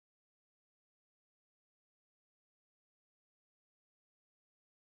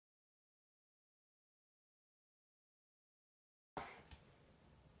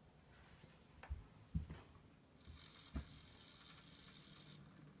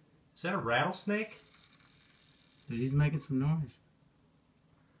Is that a rattlesnake? Dude, he's making some noise.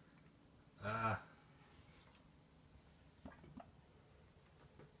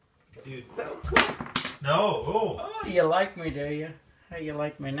 Dude. So cool. No. Oh. Oh, you like me, do you? How you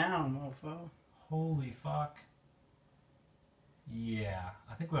like me now, mofo? Holy fuck. Yeah.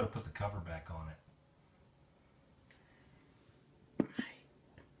 I think we ought to put the cover back on it.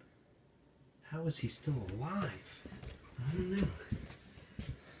 How is he still alive? I don't know.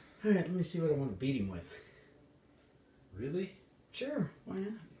 Alright, let me see what I want to beat him with. Really? Sure, why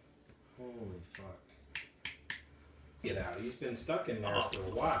not? Holy fuck. Get out. He's been stuck in there for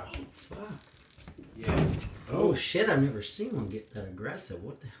a while. Fuck. Yeah. Oh shit, I've never seen one get that aggressive.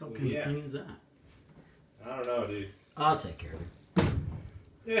 What the hell kind of thing is that? I don't know, dude. I'll take care of it.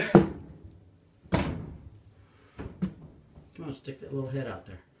 Yeah. Come on, stick that little head out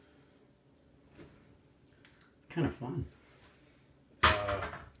there. It's kind of fun.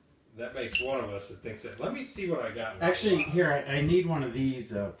 That makes one of us that thinks that. Let me see what I got. Actually, here, I need one of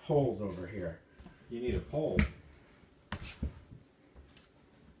these poles over here. You need a pole.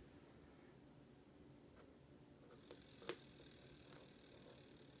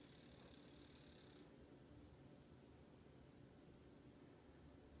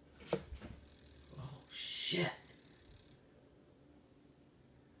 Oh, shit.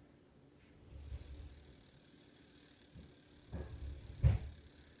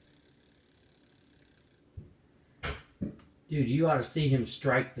 Dude, you ought to see him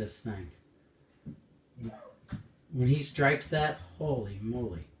strike this thing. When he strikes that, holy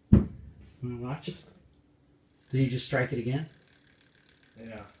moly. Wanna watch? Did he just strike it again?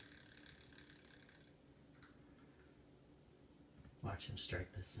 Yeah. Watch him strike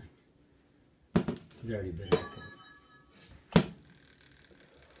this thing. He's already been up there.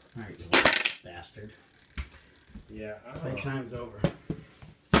 Alright, you little bastard. Yeah. I don't know. Playtime's over.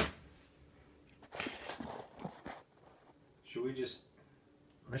 Should we just...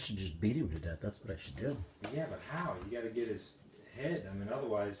 I should just beat him to death. That's what I should do. Yeah, but how? You got to get his head. I mean,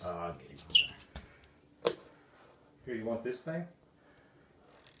 otherwise... I'll get him on there. Here, you want this thing?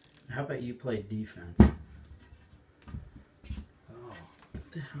 How about you play defense? Oh.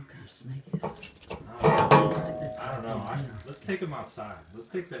 What the hell kind of snake is it? I don't know. Let's take him outside. Let's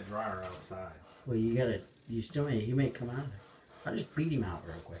take that dryer outside. Well, you gotta... You still may... He may come out of there. I'll just beat him out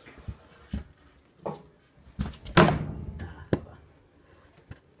real quick.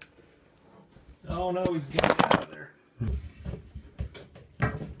 Oh no, he's getting out of there.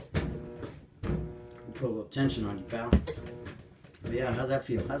 Put a little tension on you, pal. Oh, yeah, how's that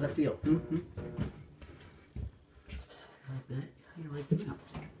feel? How's that feel? Mm-hmm. How you like the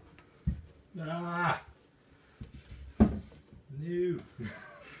mouse? Ah! No. Okay,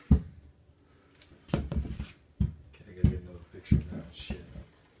 I gotta get another picture now. Shit.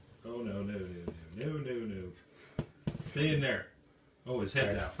 Oh no, no, no, no, no, no, no. Stay in there. Oh, his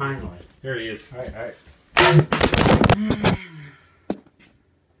head's out. Finally. There he is. Alright, alright. I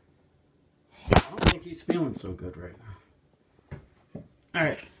don't think he's feeling so good right now.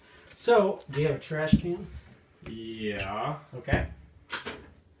 Alright. So, do you have a trash can? Yeah. Okay.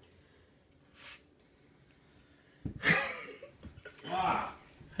 Ah.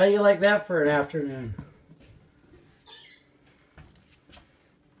 How do you like that for an afternoon?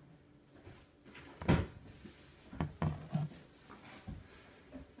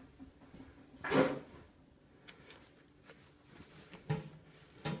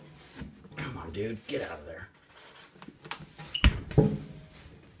 Come on, dude. Get out of there.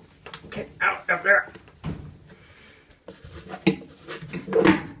 Okay, out of there.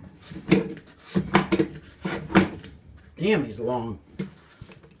 Damn, he's long.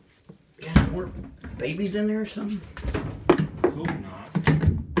 Got more babies in there or something? Let's hope not.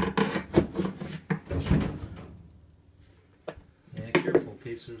 Yeah, careful in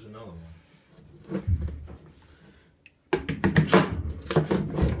case there's another one.